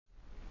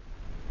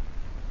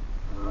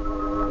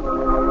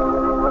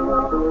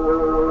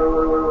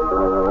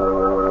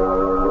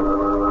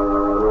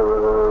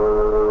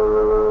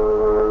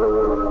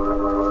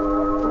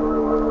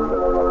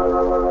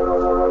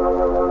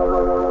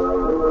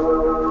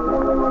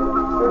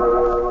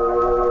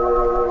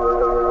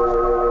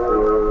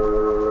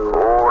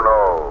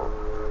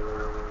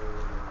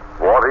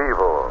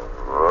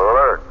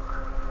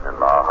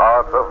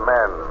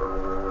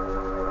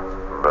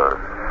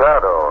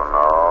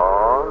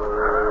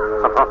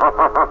The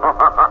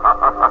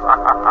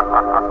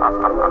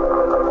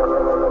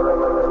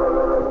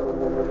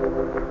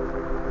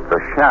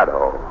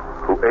Shadow,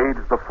 who aids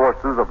the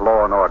forces of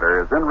law and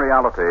order, is in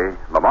reality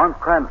Lamont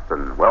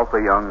Cranston,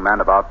 wealthy young man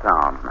about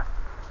town.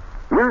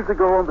 Years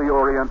ago in the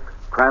Orient,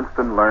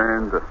 Cranston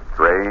learned a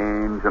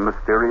strange and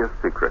mysterious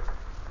secret.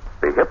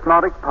 The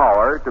hypnotic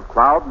power to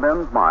cloud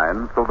men's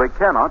minds so they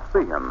cannot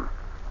see him.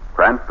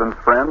 Cranston's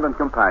friend and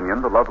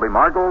companion, the lovely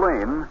Margot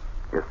Lane,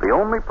 is the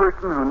only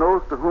person who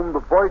knows to whom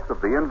the voice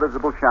of the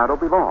invisible shadow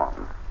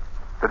belongs.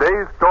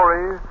 Today's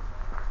story,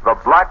 The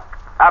Black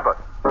Abbot.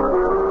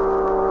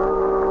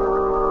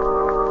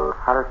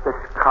 How does this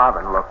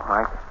carving look,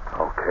 Mike?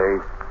 Okay.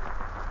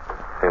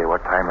 Hey,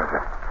 what time is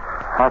it?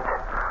 That's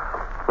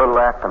a little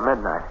after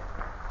midnight.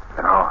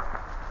 You know,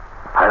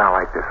 I don't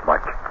like this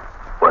much.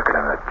 Working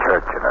in a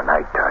church in the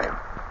nighttime.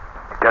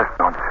 It just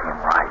don't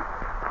seem right.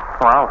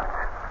 Well,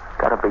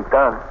 it's got to be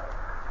done.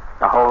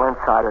 The whole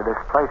inside of this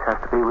place has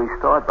to be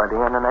restored by the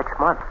end of next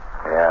month.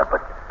 Yeah,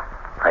 but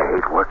I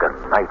hate working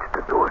nights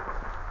to do it.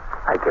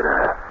 I get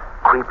a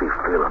creepy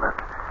feeling. It's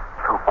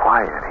so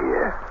quiet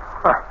here.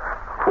 Huh.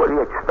 What are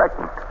you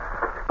expecting?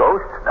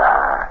 Ghosts?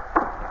 Nah,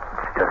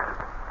 it's just...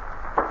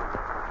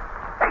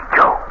 Hey,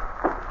 Joe.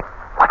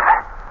 What's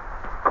that?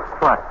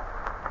 What?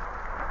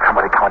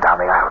 Somebody coming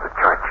down the aisle of the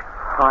church.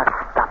 Oh,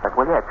 stop it,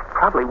 will you? It's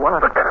probably one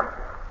of Look at him.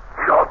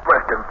 He's all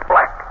dressed in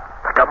black,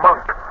 like a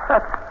monk.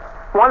 That's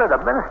one of the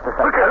ministers,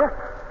 I Look at tell him.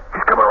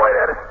 He's coming right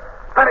at us.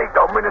 That ain't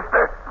no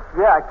minister.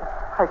 Yeah,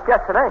 I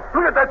guess it ain't.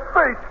 Look at that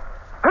face.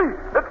 Hey,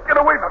 let's get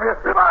away from here.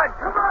 Come on,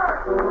 come on.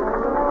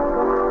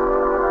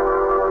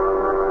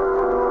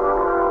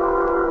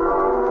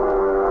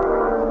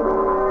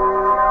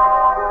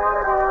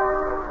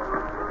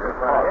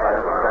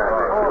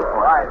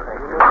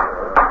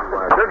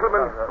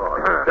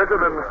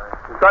 Gentlemen,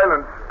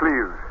 silence,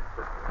 please.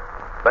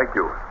 Thank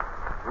you.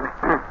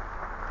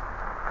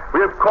 We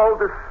have called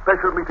this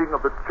special meeting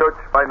of the Church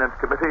Finance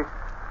Committee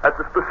at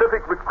the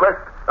specific request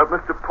of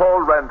Mr.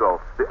 Paul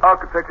Randolph, the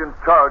architect in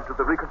charge of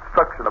the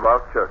reconstruction of our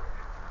church.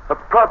 A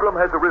problem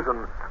has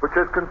arisen which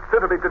has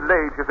considerably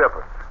delayed his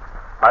efforts.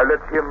 I'll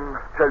let him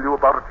tell you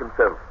about it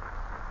himself.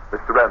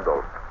 Mr.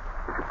 Randolph,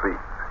 if you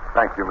please.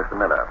 Thank you, Mr.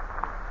 Miller.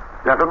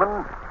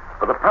 Gentlemen,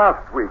 for the past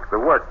week, the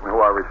workmen who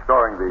are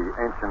restoring the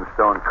ancient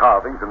stone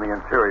carvings in the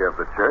interior of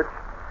the church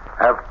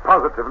have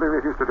positively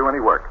refused to do any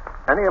work.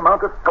 Any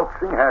amount of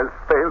coaxing has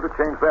failed to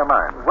change their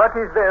minds. What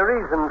is their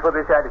reason for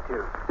this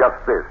attitude? Just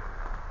this.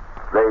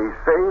 They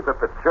say that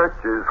the church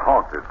is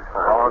haunted.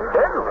 Haunted?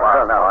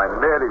 Well, now, I'm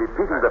merely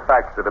repeating the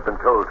facts that have been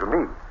told to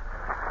me.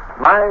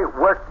 My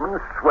workmen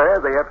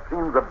swear they have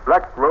seen the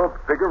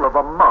black-robed figure of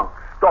a monk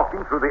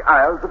stalking through the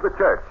aisles of the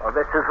church. Oh,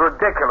 this is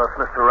ridiculous,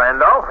 Mr.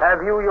 Randolph.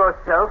 Have you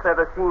yourself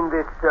ever seen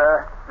this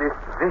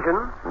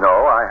vision?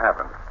 No, I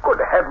haven't.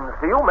 Good heavens,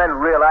 do you men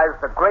realize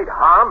the great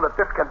harm that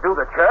this can do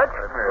the church?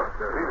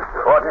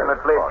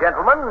 Fortunately,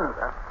 gentlemen,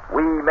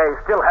 we may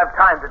still have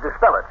time to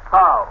dispel it.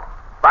 How?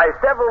 By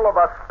several of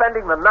us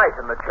spending the night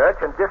in the church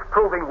and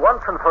disproving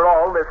once and for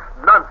all this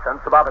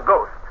nonsense about a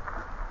ghost.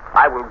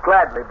 I will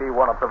gladly be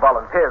one of the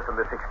volunteers in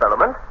this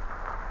experiment.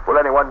 Will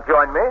anyone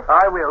join me?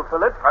 I will,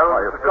 Philip.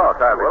 Of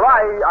course, I will. Well,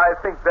 I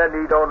think there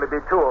need only be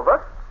two of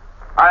us.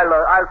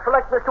 I'll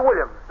select Mr.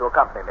 Williams to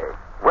accompany me.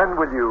 When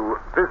will you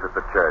visit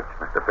the church,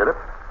 Mr. Phillips?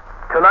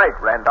 Tonight,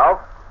 Randolph.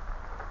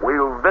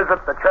 We'll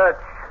visit the church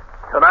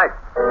tonight.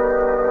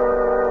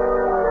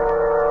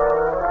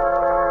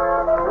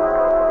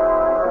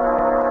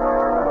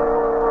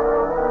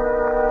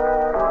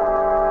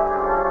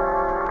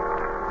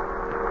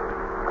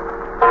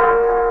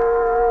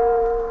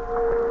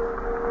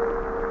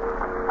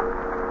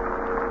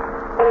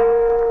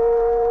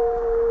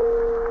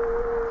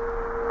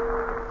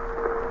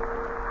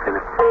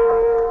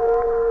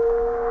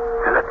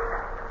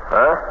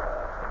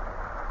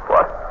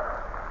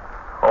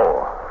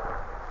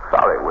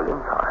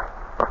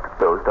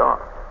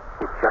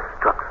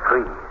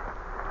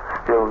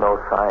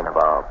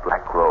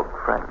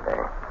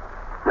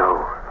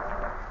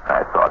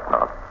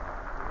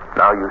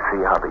 Now you see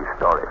how these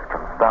stories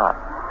can start.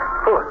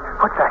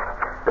 What's that?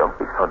 Don't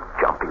be so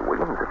jumpy,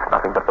 Williams. It's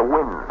nothing but the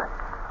wind.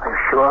 Are you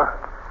sure?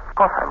 Of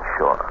course I'm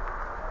sure.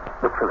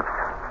 Look, Phillips,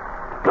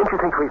 don't you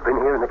think we've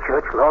been here in the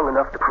church long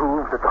enough to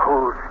prove that the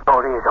whole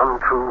story is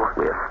untrue?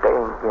 We're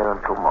staying here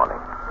until morning.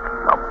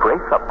 Now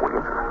brace up,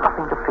 Williams. There's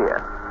nothing to fear.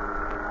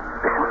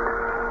 Listen.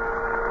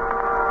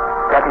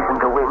 That isn't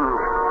the wind.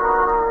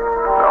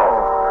 No.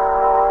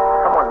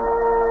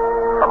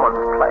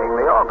 Someone's playing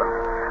the organ.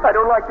 I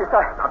don't like this.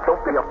 Now,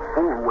 don't be a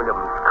fool,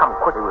 Williams. Come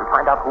quickly. We'll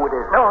find out who it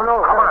is. No.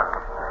 Come on.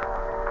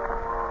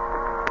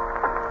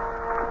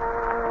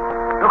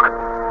 Look.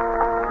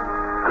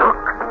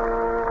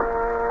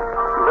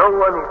 No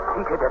one is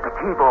seated at the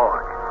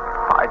keyboard.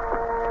 I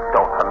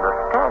don't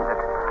understand it.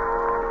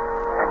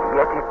 And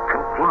yet it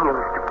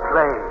continues to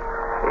play.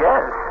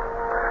 Yes.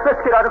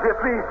 Let's get out of here,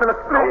 please, Philip.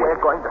 No,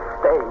 we're going to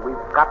stay. We've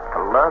got to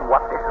learn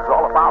what this is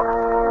all about.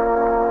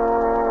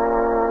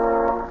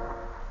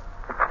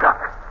 It's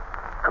stuck.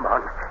 Come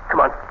on.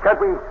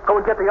 we go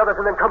and get the others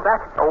and then come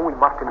back? Oh, we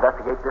must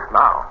investigate this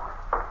now.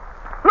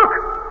 Look!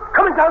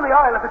 Coming down the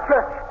aisle of the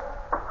church.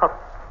 A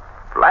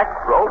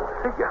black-robed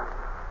figure.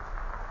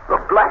 The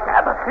Black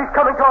Abbot. He's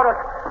coming toward us.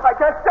 I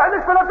can't stand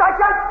this, Phillips. I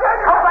can't stand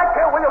it. Come back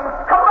here, Williams.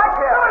 Come back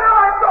here. No,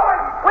 I'm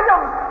going.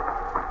 Williams!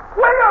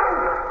 Williams!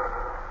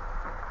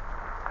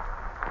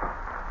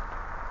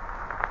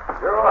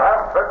 You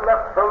have been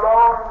left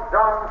alone,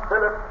 John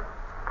Phillips.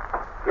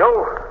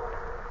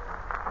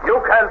 You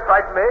can't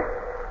frighten me.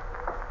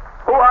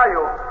 Who are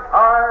you?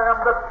 I am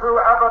the true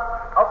abbot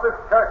of this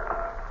church.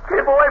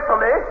 Keep away from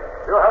me.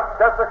 You have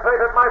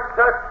desecrated my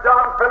church,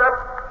 John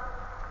Phillips,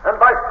 and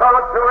by so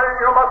doing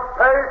you must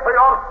pay for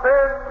your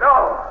sin.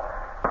 No,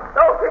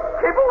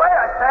 keep away,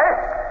 I say.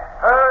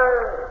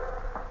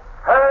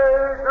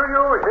 Hey, do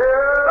you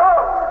hear? No!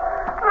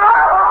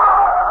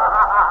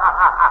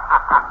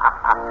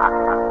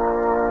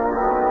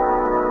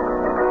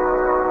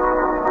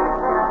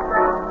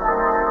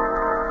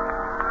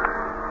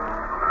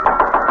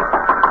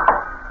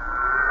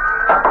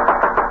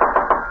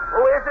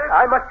 Who is it?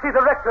 I must see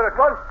the rector at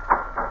once.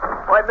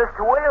 Why,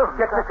 Mr. Williams.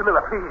 Yes, Mr.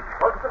 Miller, please.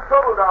 What's the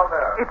trouble down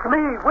there? It's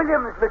me,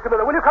 Williams, Mr.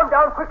 Miller. Will you come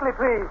down quickly,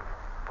 please?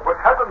 What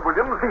happened,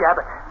 Williams? The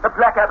abbot. The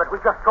Black Abbot. We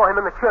just saw him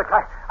in the church.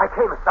 I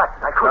came as fast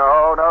as I could.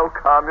 No,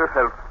 calm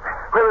yourself.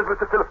 Where is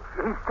Mr. Phillips?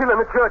 He's still in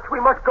the church. We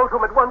must go to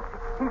him at once.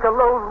 He's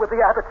alone with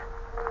the abbot.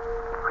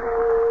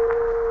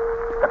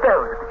 The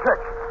bells at the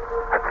church.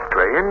 That's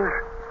strange.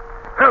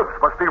 Phillips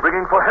must be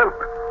ringing for help.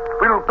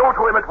 We'll go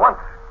to him at once.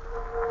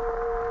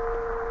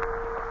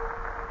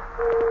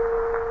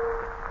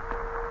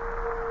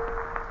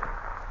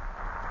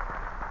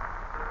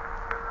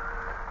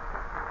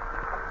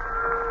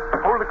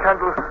 Hold the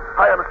candle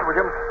higher, Mr.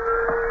 Williams.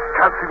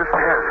 Can't see the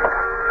stairs.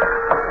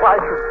 Why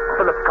should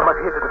Phillips come up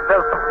here to the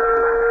bell station?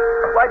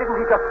 Why didn't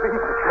he just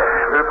leave the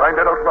church? We'll find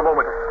that out in a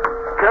moment.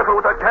 Careful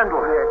with that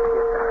candle. Yes.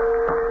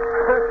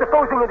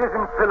 Supposing it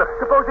isn't Phillips.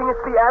 Supposing it's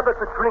the abbot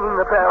that's ringing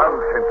the bell.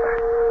 Nonsense.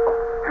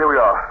 Here we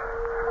are.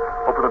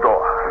 Open the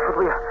door.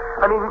 Should we?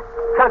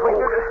 Can't we?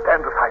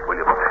 Stand aside,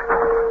 Williams.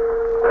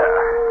 There.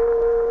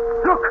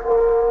 Look!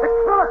 It's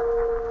Phillips!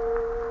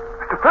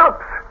 Mr.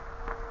 Phillips!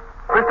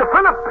 Mr.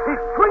 Phillips! He's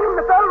swinging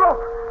the bell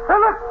rope!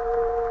 Phillips!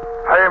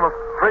 I am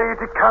afraid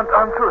he can't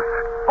answer us.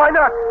 Why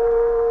not?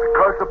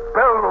 Because the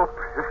bell rope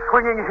is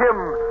swinging him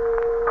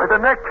by the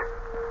neck.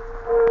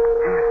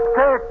 He's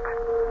dead.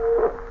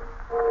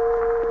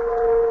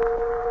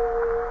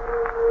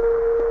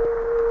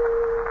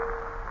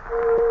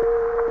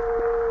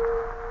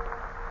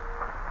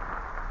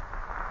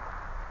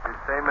 You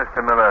say,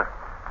 Mr. Miller,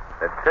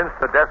 that since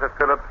the death of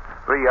Phillips,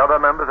 3 other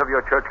members of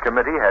your church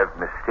committee have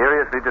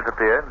mysteriously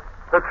disappeared?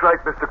 That's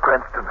right, Mr.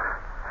 Cranston.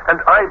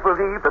 And I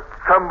believe that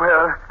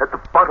somewhere at the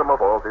bottom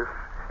of all this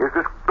is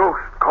this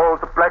ghost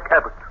called the Black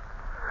Abbot.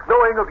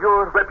 Knowing of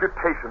your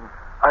reputation,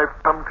 I've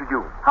come to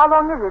you. How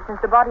long is it since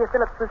the body of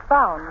Phillips was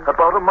found?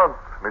 About a month,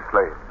 Miss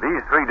Lane.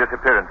 These 3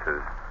 disappearances.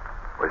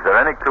 Was there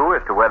any clue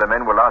as to where the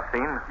men were last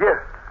seen?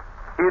 Yes.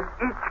 In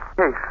each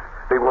case,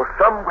 they were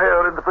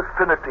somewhere in the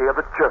vicinity of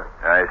the church.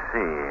 I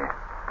see.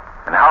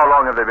 And how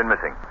long have they been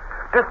missing?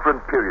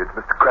 Different periods,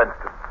 Mr.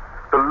 Cranston.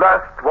 The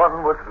last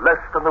one was less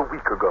than a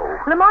week ago.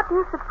 Lamont, do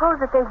you suppose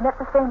that they've met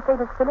the same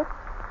fate as Phillips?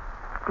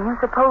 Do you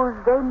suppose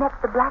they met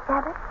the Black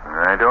Abbot?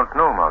 I don't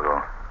know, Margot.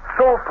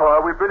 So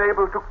far, we've been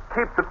able to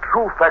keep the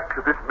true facts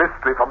of this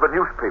mystery from the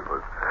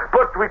newspapers.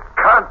 But we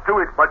can't do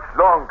it much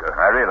longer.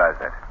 I realize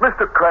that.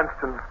 Mr.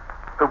 Cranston,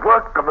 the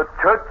work on the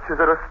church is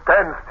at a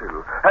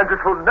standstill, and it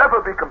will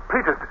never be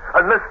completed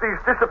unless these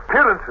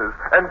disappearances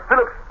and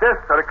Philip's death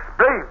are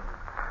explained.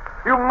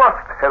 You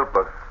must help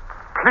us.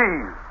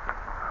 Please.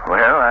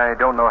 Well, I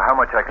don't know how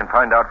much I can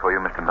find out for you,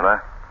 Mr.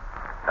 Miller.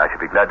 I should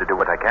be glad to do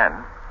what I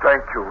can.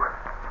 Thank you.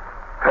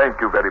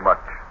 Thank you very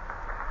much.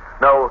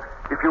 Now,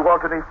 if you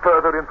want any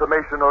further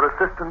information or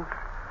assistance,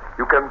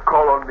 you can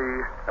call on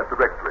me at the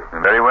rectory.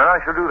 Very well, I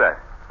shall do that.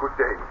 Good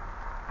day.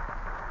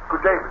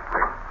 Good day, Miss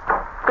Lane.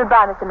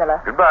 Goodbye, Mr.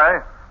 Miller.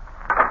 Goodbye.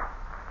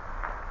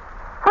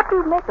 What do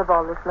you make of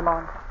all this,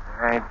 Lamont?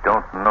 I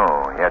don't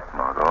know yet,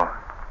 Margot.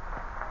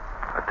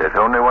 But there's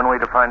only one way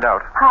to find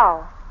out.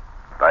 How?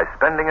 By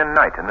spending a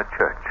night in the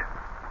church.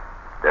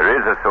 There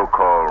is a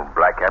so-called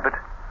Black Abbot.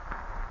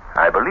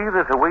 I believe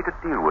there's a way to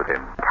deal with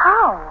him.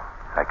 How?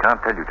 I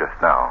can't tell you just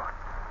now.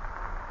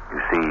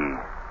 You see,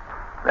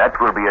 that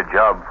will be a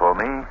job for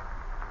me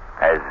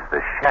as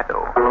the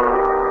Shadow.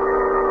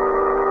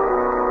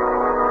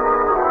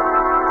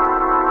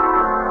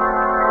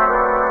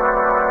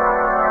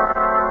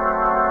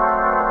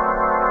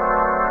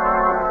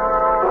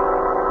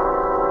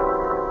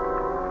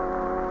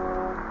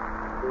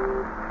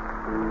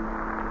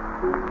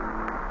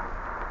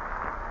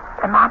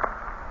 Lamont,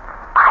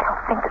 I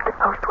don't think that the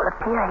ghost will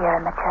appear here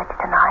in the church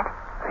tonight.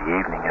 The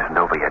evening isn't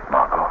over yet,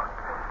 Margot.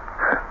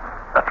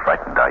 Not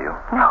frightened, are you?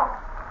 No,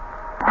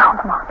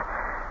 Lamont.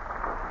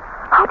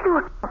 How do you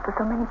account for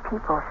so many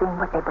people seeing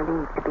what they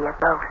believe to be a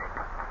ghost?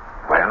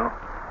 Well,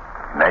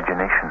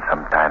 imagination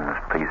sometimes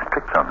plays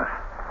tricks on us.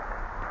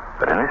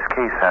 But in this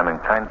case, I'm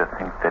inclined to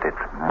think that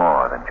it's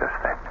more than just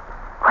that.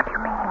 What do you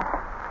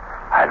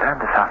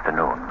learned this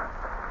afternoon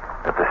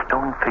that the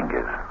stone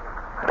figures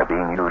that are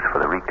being used for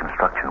the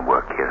reconstruction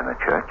work here in the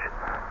church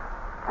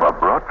were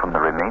brought from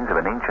the remains of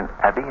an ancient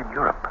abbey in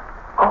Europe.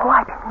 Oh,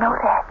 I didn't know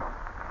that.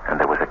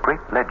 And there was a great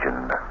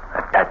legend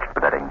attached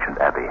to that ancient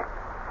abbey.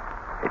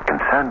 It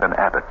concerned an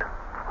abbot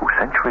who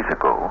centuries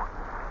ago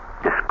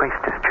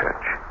disgraced his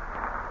church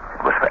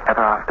and was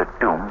forever after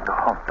doomed to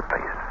haunt the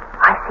place.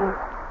 I see.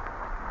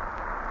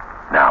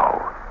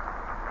 Now,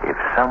 if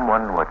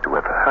someone were to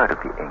have heard of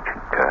the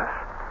ancient curse,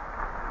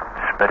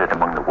 spread it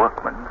among the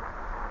workmen,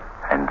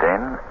 and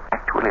then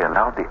actually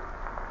allowed the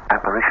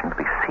apparition to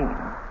be seen,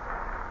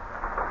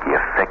 the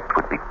effect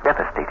would be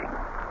devastating.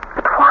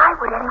 But why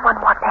would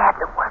anyone want to have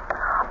the work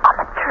on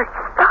the church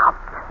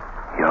stopped?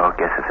 Your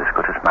guess is as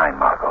good as mine,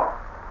 Margot.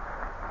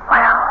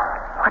 Well,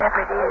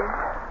 whatever it is,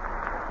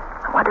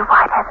 I wonder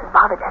why it hasn't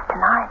bothered us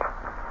tonight.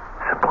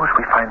 Suppose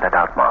we find that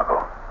out,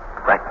 Margot,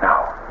 right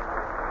now.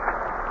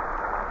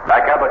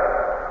 Black Abbot.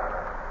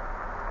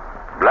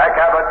 Black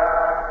Abbot.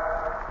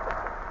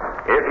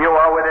 If you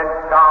are within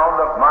sound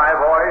of my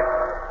voice,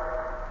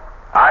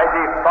 I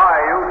defy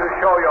you to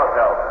show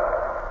yourself.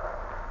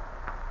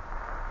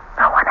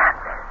 No one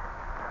answers.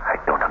 I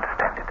don't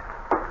understand it.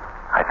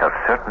 I felt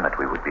certain that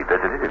we would be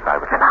visited if I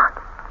was... Lamont.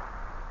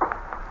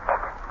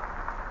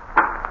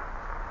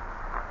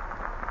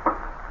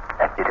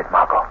 That did it,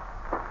 Margot.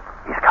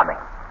 He's coming.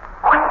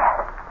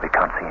 Where? We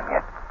can't see him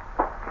yet.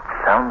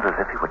 It sounds as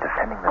if he were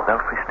descending the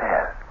belfry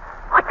stairs.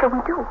 What shall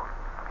we do?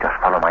 Just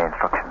follow my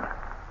instructions.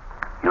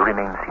 You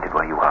remain seated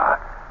where you are.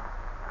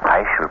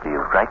 I shall be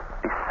right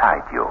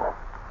beside you.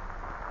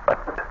 But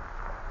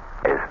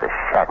as the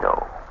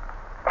shadow.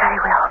 Very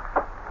well.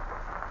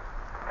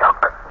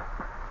 Look.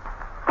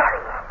 There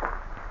he is.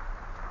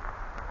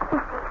 He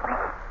sees me.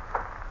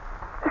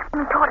 He's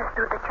coming toward us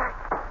through the church.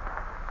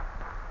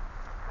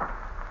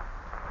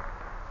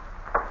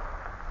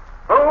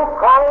 Who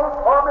called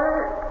for me?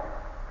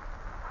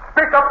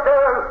 Speak up,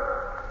 girl.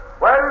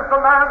 Where is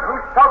the man who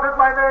shouted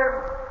my name?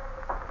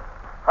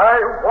 I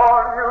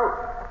warn you,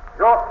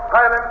 your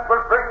silence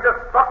will bring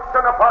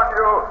destruction upon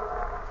you.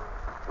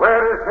 Where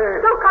is he?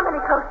 Don't come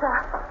any closer.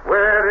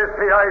 Where is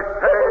he, I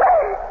say?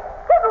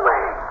 Get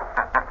away.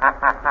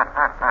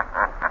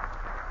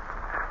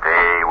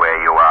 Stay where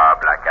you are,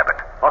 Black Abbot.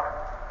 What?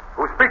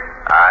 Who speaks?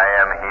 I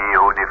am he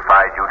who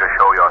defied you to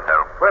show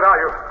yourself. Where are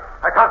you?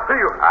 I can't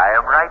see you. I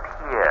am right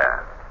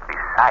here,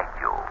 beside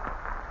you,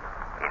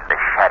 in the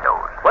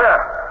shadows. Where?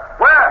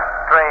 Where?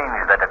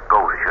 Strange that a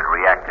ghost should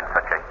react in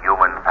such a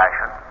human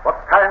fashion. What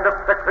kind of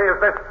trickery is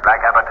this? Black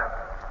Abbot,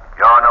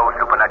 you're no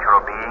supernatural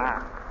being.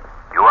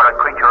 You are a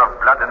creature of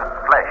blood and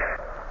flesh,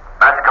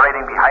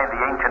 masquerading behind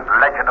the ancient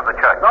legend of the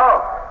church. No,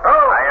 no.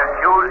 I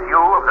accuse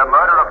you of the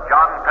murder of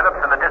John Phillips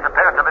and the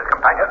disappearance of his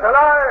companion. It's a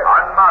lie.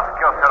 Unmask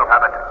yourself,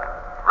 Abbot.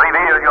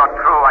 Reveal your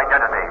true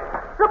identity.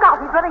 Look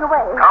out, he's running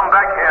away. Come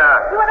back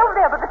here. He went over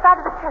there by the side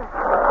of the church.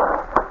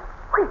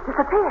 He's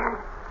disappeared.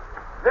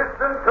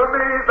 Listen to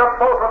me, the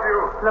both of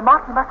you.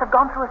 Lamont, he must have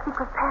gone through a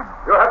secret panel.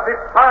 You have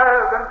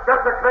defiled and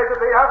desecrated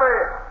the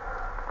abbey.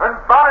 And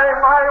by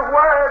my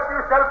word,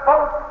 you shall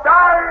both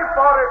die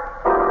for it.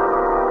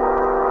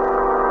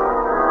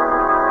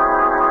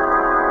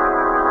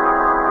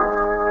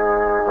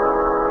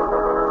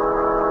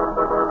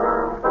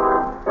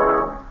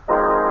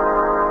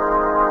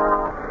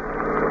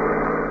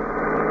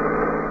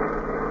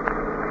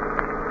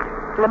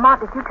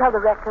 Lamont, did you tell the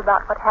rector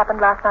about what happened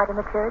last night in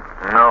the church?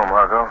 No,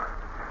 Margot.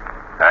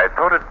 I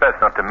thought it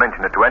best not to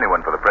mention it to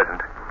anyone for the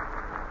present.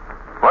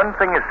 One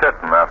thing is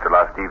certain after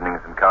last evening's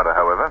encounter,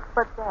 however.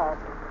 What's that?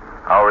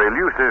 Our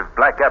elusive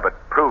Black Abbot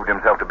proved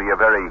himself to be a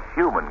very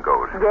human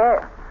ghost.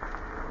 Yes.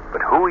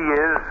 But who he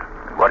is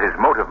and what his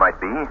motive might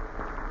be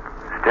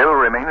still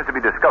remains to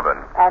be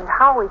discovered. And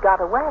how we got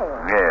away.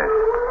 Yes.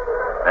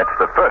 That's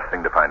the first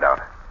thing to find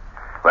out.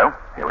 Well,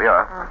 here we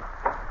are.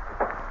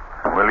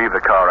 We'll leave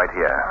the car right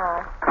here.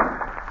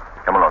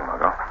 Come along,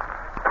 Margot.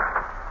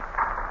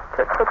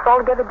 Church looks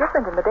altogether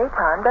different in the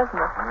daytime, doesn't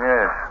it?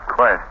 Yes,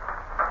 quite.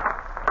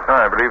 Oh,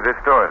 I believe this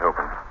door is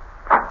open.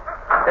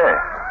 Yes,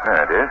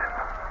 there it is.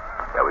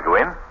 Shall we go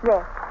in?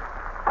 Yes.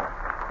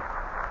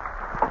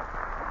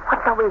 What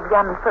shall we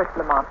examine first,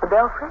 Lamont? The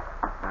belfry?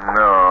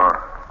 No.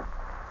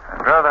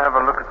 I'd rather have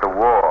a look at the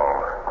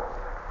wall.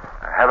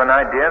 I have an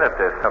idea that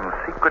there's some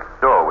secret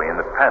doorway in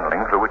the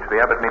paneling through which the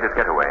abbot made his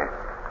getaway.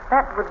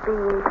 That would be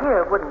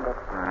here, wouldn't it?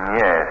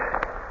 Yes.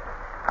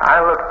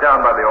 I'll look down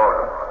by the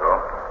altar,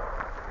 Margot.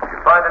 If you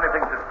find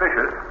anything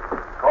suspicious,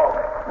 call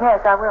me.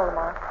 Yes, I will,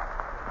 Lamont.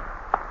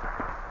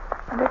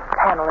 This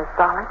panel is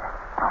solid.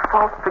 No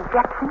false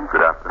projections.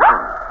 Good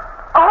afternoon.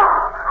 Oh!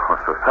 Oh,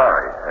 so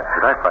sorry.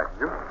 Did I frighten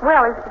you?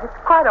 Well, it's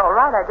quite all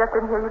right. I just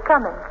didn't hear you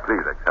coming.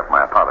 Please accept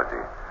my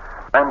apology.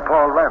 I'm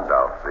Paul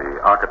Randolph,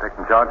 the architect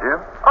in charge here.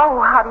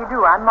 Oh, how do you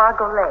do? I'm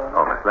Margot Lane.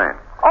 Oh, Miss Lane.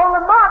 Oh,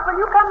 Lamont, will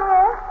you come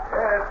here?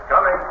 Yes,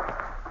 coming.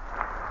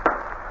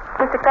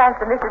 Mr.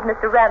 Cranston, this is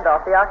Mr.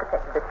 Randolph, the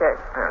architect of the church.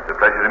 Yes, it's a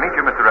pleasure to meet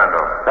you, Mr.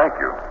 Randolph. Thank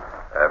you.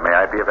 May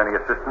I be of any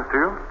assistance to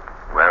you?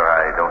 Well,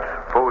 I don't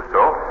suppose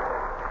so.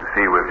 You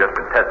see, we've just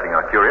been testing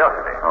our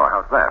curiosity. Oh,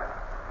 how's that?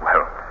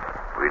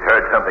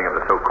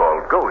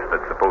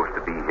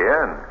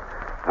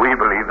 We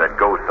believe that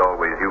ghosts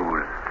always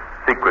use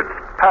secret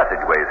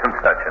passageways and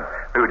such, and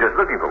we were just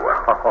looking for one.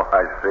 Oh,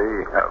 I see.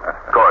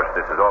 Of course,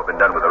 this has all been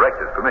done with the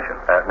rector's permission.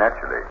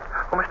 Naturally.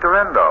 Oh, Mr.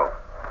 Randolph,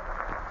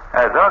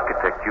 as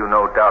architect, you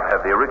no doubt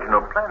have the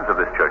original plans of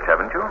this church,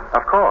 haven't you?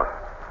 Of course.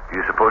 Do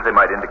you suppose they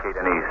might indicate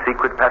any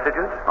secret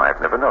passages? I've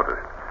never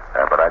noticed.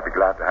 But I'd be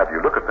glad to have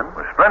you look at them.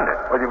 Well, splendid.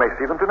 Well, you may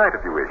see them tonight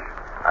if you wish.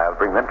 I'll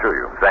bring them to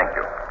you. Thank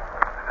you.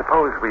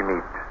 Suppose we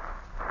meet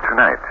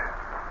tonight,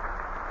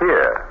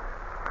 here,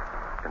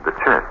 in the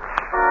church.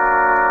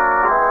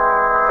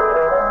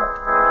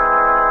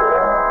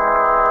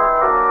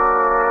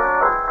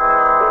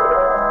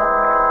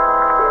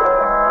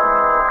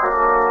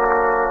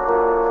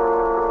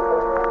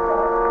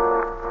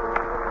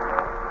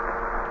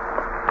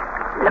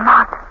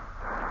 Lamont,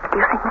 do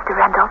you think Mr.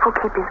 Randolph will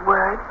keep his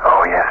word?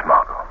 Oh, yes,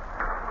 Margot.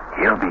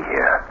 He'll be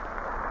here.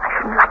 I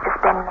shouldn't like to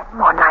spend many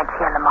more nights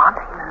here, Lamont,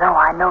 even though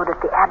I know that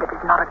the Abbot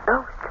is not a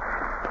ghost.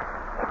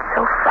 It's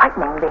so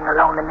frightening being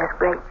alone in this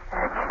great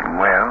church.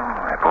 Well,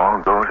 if all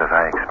goes as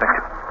I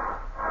expected.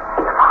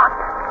 Lamont,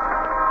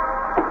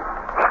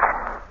 listen.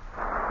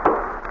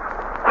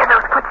 Hear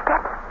those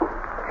footsteps?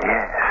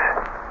 Yes.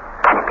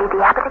 Can it be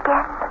the Abbot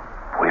again?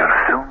 We'll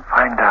soon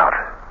find out.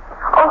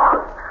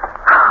 Oh,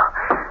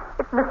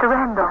 it's Mr.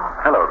 Randolph.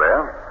 Hello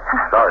there.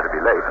 Sorry to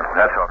be late.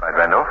 That's all right,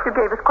 Randolph. You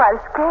gave us quite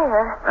a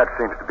scare. That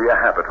seems to be a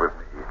habit with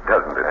me,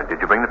 doesn't it?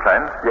 Did you bring the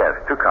plans? Yes,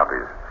 2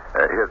 copies.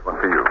 Here's one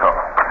for you. Oh,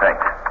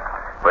 thanks.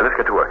 Well, let's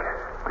get to work.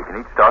 We can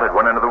each start at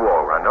one end of the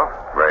wall, Randolph.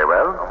 Very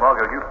well. Oh,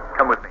 Margot, you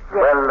come with me.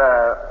 Yes. Well,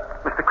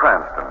 Mr.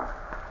 Cranston,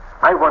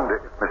 I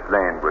wonder if Miss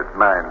Lane would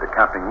mind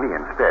accompanying me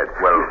instead.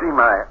 Well- you see,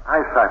 my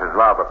eyesight is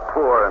rather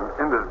poor, and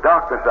in this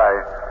darkness,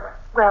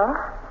 Well,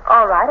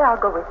 all right, I'll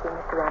go with you,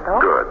 Mr.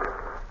 Randolph. Good.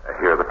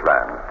 Here are the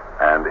plans.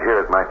 And here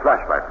is my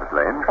flashlight, Miss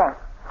Lane.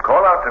 Thanks. Call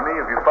out to me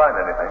if you find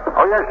anything.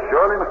 Oh, yes,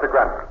 surely, Mr.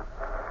 Cranston.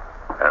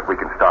 We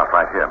can start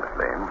right here, Miss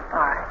Lane.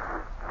 All right.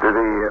 Do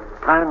the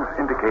plans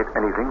indicate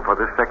anything for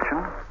this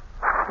section?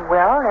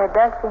 Well, there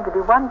does seem to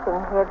be one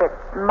thing here that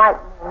might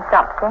mean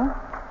something.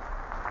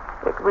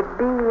 It would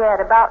be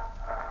at about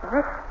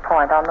this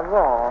point on the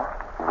wall.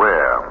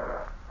 Where?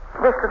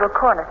 This little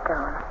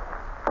cornerstone.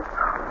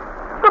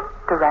 Look,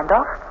 Mr.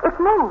 Randolph, it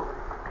moves.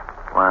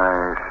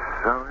 Why,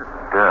 so it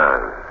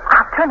does.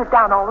 I'll turn it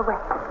down all the way.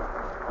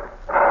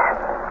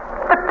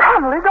 The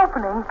panel is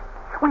opening.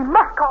 We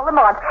must call them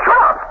on.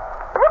 Shut up!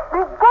 Let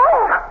me go!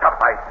 Shut up,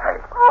 I say.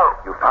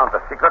 You found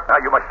the secret, now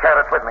you must share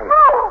it with me.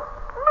 No!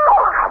 No!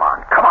 Come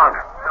on, come on.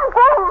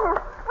 No!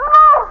 No!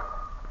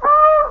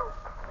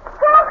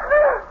 Help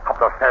me! Up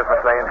those stairs,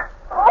 Miss Lane.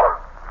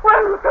 Where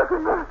are you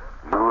taking me?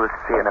 You'll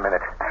see in a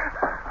minute.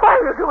 Why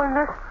are you doing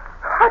this?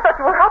 I thought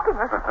you were helping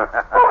us.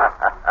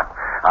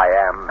 I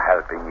am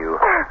helping you.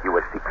 You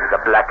were seeking the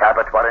Black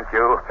Abbot, weren't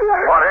you?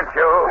 Yes. Weren't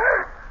you?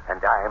 And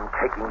I am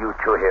taking you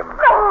to him.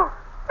 No!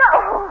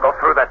 No! Go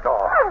through that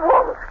door. I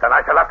won't. Then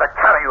I shall have to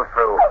carry you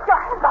through. Take your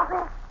hands off me.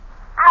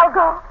 I'll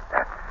go.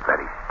 That's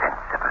very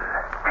sensible.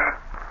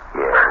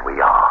 Here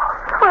we are.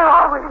 Where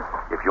are we?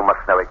 If you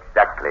must know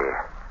exactly,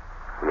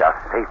 we are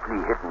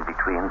safely hidden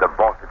between the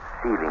vaulted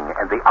ceiling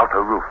and the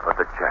outer roof of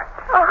the church.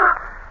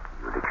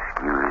 You'll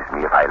excuse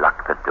me if I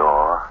lock the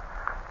door,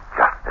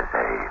 just as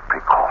a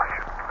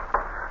precaution.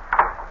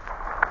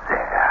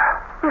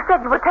 There. You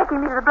said you were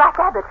taking me to the Black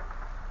Abbot.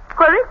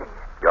 Where is he?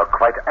 You're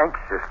quite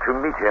anxious to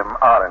meet him,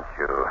 aren't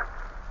you?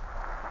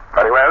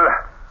 Very well.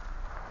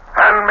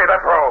 Hand me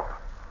that robe.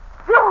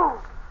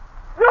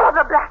 You're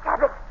the Black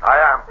Abbot. I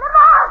am.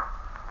 Lamont!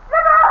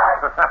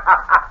 Lamont!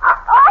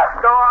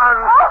 Go on,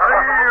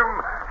 scream!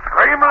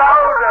 Scream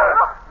louder!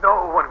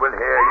 No one will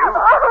hear you.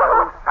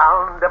 No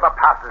sound ever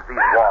passes these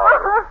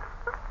walls.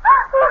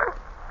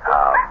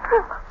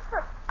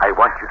 I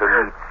want you to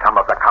meet some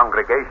of the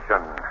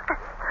congregation.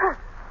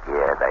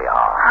 Here they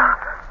are.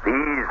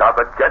 These are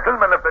the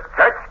gentlemen of the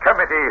church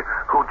committee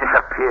who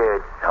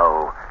disappeared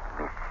so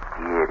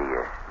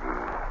mysteriously.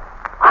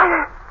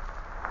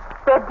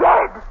 They're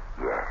dead.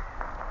 Yes,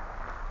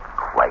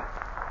 quite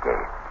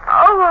dead.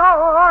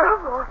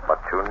 Oh. But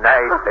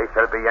tonight they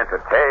shall be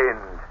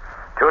entertained.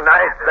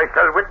 Tonight they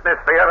shall witness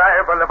the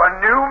arrival of a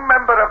new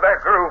member of their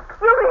group.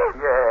 You mean?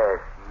 Yes,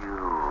 you.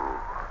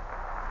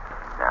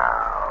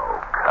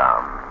 Now,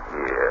 come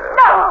here.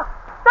 No!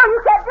 No,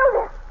 you can't do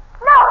this.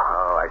 No!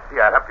 Oh, I see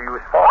I'll have to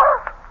use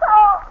force.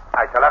 Oh.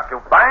 I shall have to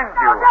bind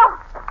you. No.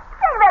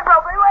 Take that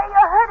rope away.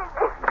 You're hurting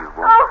me. You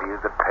won't feel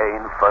the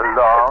pain for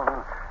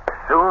long.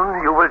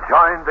 Soon you will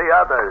join the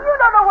others. You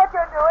don't know what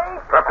you're doing.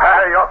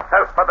 Prepare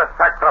yourself for the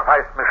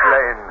sacrifice, Miss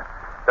Lane.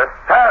 The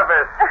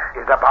service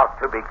is about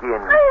to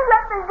begin. Please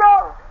let me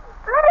go.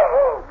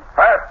 Please.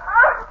 First,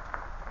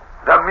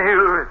 the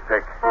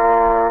music.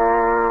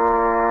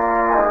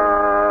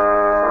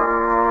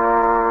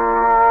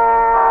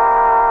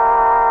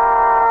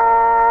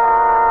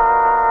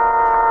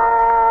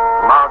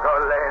 Margot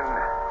Lane,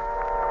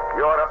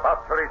 you're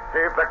about to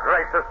receive the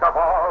greatest of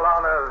all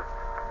honors.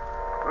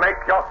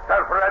 Make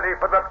yourself ready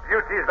for the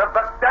beauties of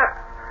the death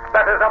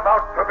that is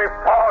about to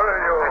befall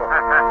you.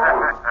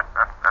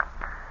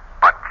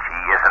 But she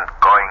isn't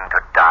going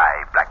to die.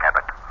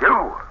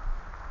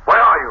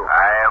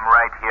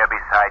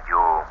 inside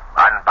you.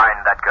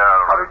 Unbind that girl.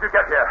 How did you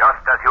get here? Just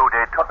as you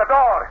did. But the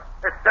door,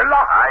 it's still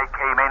locked. I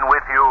came in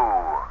with you.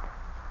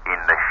 In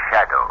the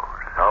shadows.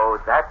 So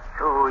that's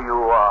who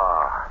you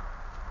are.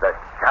 The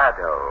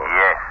Shadow.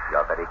 Yes.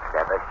 You're very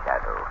clever,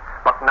 Shadow.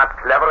 But not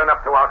clever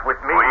enough to outwit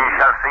me. We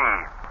shall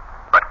see.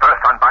 But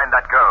first unbind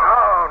that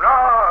girl.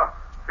 No.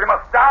 She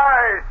must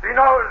die. She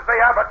knows the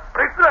Abbot's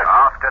secret.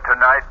 After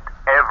tonight,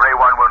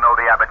 everyone will know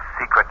the Abbot's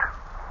secret.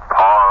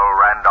 Paul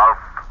Randolph.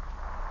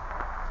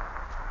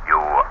 You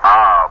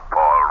are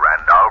Paul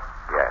Randolph.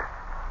 Yes.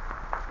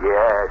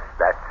 Yes,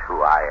 that's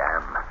who I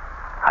am.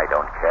 I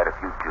don't care if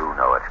you do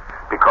know it,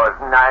 because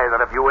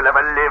neither of you will ever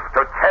live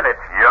to tell it.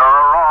 You're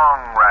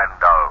wrong,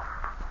 Randolph.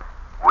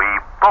 We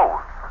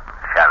both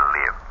shall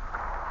live.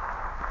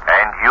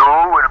 And you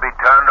will be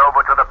turned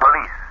over to the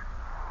police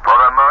for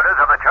the murders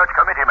of the church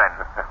committeemen.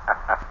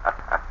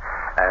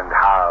 And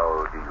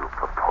how do you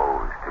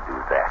propose to do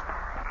that?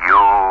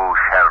 You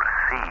shall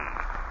see.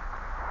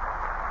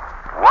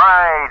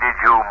 Why did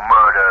you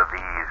murder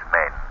these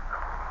men?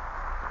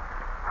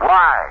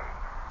 Why?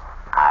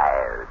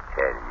 I'll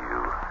tell you.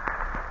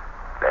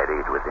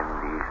 Buried within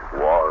these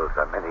walls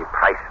are many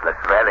priceless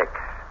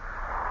relics.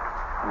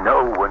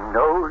 No one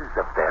knows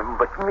of them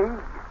but me.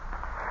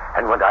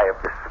 And when I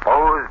have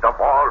disposed of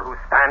all who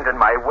stand in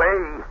my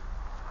way,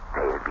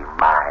 they'll be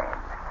mine.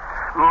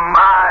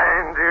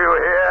 Mine, do you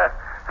hear?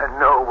 And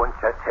no one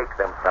shall take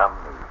them from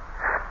me.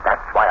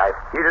 That's why I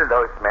killed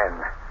those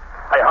men.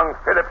 I hung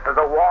Phillips as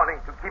a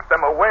warning to keep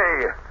them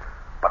away.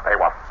 But they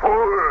were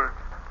fools.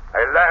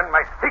 They learned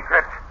my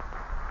secret.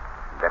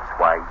 That's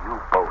why you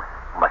both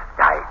must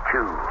die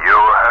too. You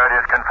heard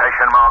his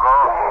confession,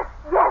 Margot?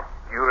 Yes.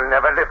 You'll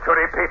never live to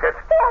repeat it.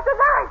 There's a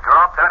knife.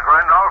 Drop that,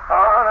 Randolph.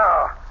 Oh,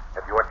 no.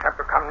 If you attempt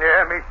to come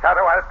near me,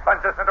 Shadow, I'll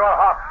plunge us into a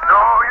hop.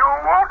 No, you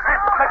won't.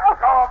 Let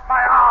go of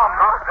my arm.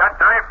 Drop that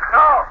knife.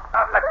 No,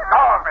 let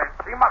go of me.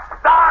 She must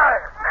die.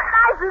 The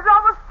knife is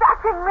almost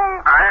touching me.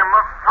 I'm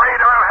afraid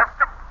I'll have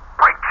to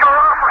break your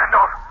arm,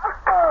 Randolph.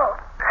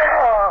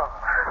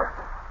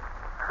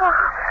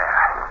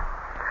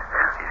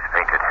 He's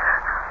fainted.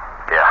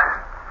 Here.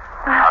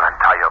 I'll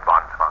untie your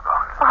bonds, Margot.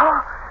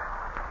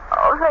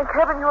 Oh, thank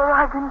heaven you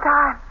arrived in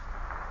time.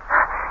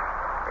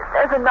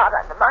 There's a knot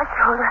under my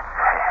shoulder.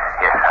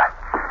 Yes,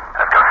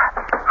 I've got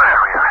it. There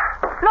we are.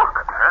 Look.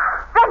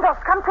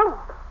 Randolph's come too.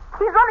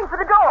 He's running for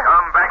the door.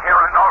 Come back here,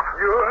 Randolph.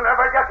 You'll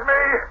never get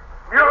me.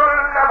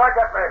 You'll never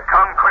get me.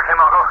 Come quickly,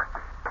 Margot.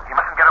 He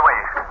mustn't get away.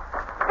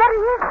 There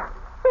he is.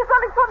 He's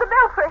running toward the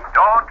belfry.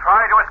 Don't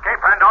try to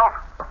escape, Randolph.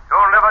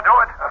 You'll never do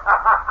it.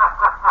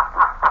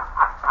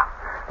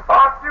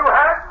 Thought you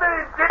had me,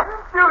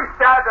 didn't you,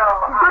 Shadow?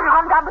 He's going to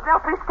run down the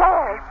belfry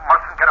stairs.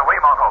 Mustn't get away,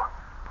 Margot.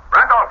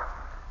 Randolph,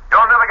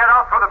 you'll never get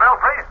out through the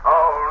belfry.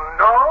 Oh,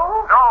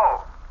 no?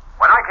 No.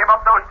 When I came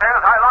up those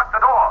stairs, I locked the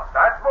door.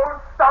 That won't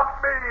stop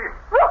me.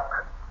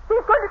 Look.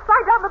 He's going to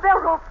slide down the bell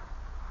rope.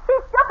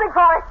 He's jumping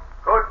for it.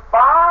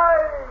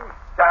 Goodbye,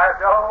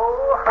 Shadow.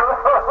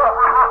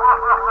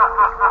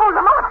 Oh,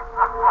 Lamont.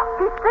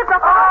 He's slipped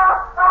up.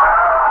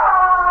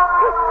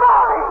 He's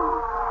falling.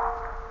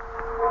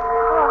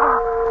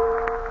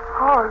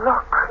 Oh,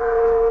 look.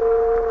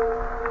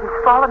 He's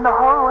fallen the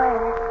whole way.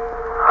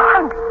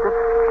 Hundreds of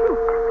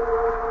feet.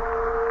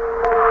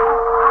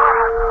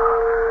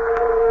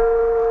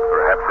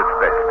 Perhaps it's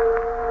best.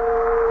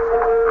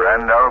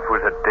 Randolph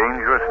was a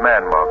dangerous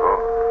man, Margot.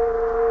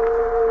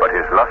 But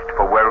his lust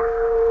for wealth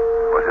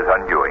was his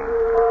undoing.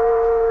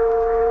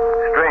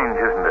 Strange,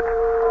 isn't it,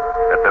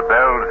 that the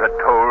bells that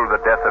tolled the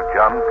death of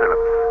John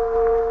Phillips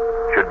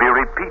should be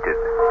repeated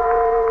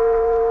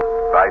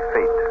by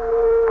fate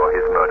for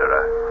his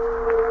murderer,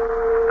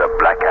 the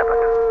Black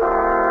Abbot.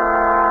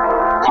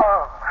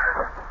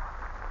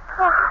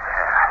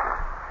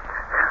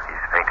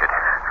 He's fainted.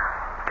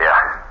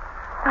 Here.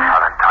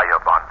 I'll untie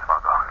your bonds,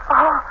 Margot.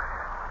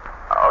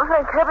 Oh,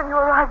 thank heaven you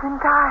arrived in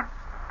time.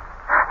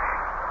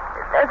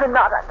 There's a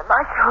knot under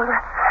my shoulder.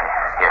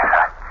 Yes,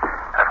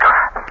 I've got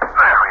it.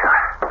 There we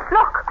are.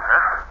 Look.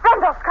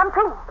 Randolph's come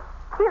too.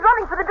 He's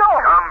running for the door.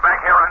 Come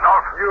back here,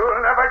 Randolph.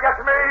 You'll never get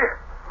me.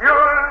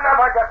 You'll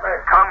never get me.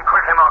 Come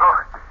quickly,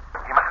 Margot.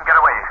 He mustn't get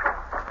away.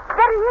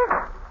 There he is.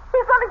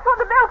 He's running toward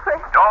the belfry.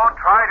 Don't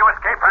try to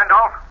escape,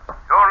 Randolph.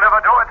 You'll never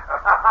do it.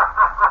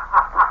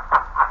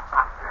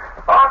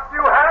 Thought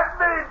you had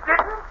me,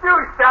 didn't you,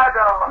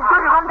 Shadow? He's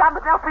going to run down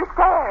the belfry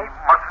stairs.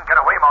 Mustn't get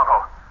away,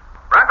 Margot.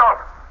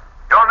 Randolph,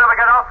 you'll never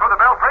get out through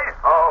the belfry.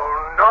 Oh,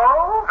 no?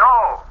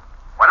 No.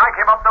 When I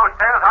came up those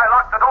stairs, I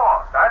locked the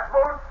door. That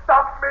won't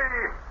stop me.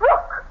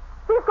 Look.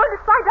 He's going to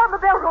slide down the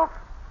bell rope.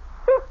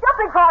 He's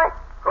jumping for it.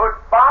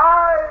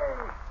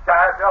 Goodbye,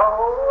 Shadow.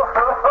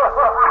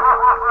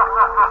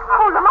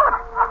 Oh, Lamont.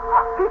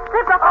 He's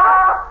slipped up.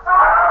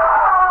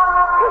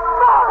 He's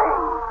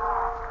falling.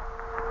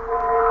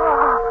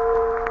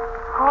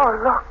 Oh,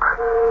 look.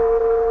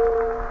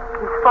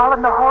 He's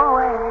fallen the whole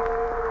way.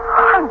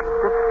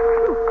 Hundreds of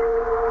feet.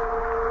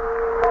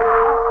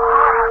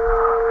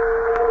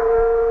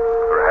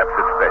 Perhaps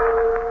it's best.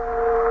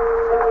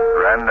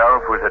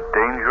 Randolph was a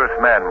dangerous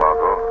man,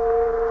 Margot.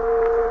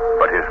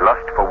 But his his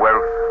lust for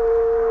wealth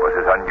was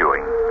his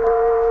undoing.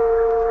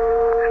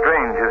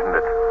 Strange, isn't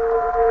it,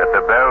 that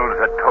the bells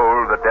that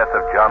tolled the death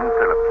of John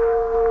Phillips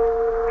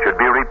should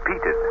be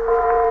repeated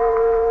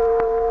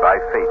by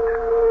fate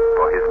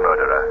for his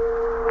murderer,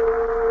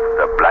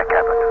 the Black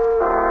Abbot.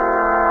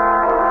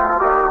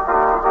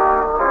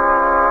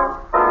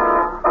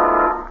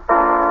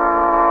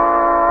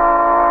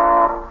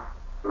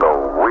 The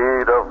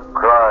weed of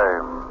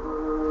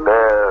crime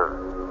bears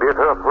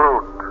bitter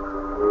fruit.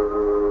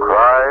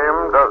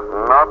 Crime does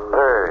not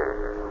pay.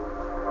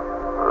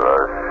 The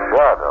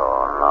shadow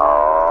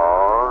knows.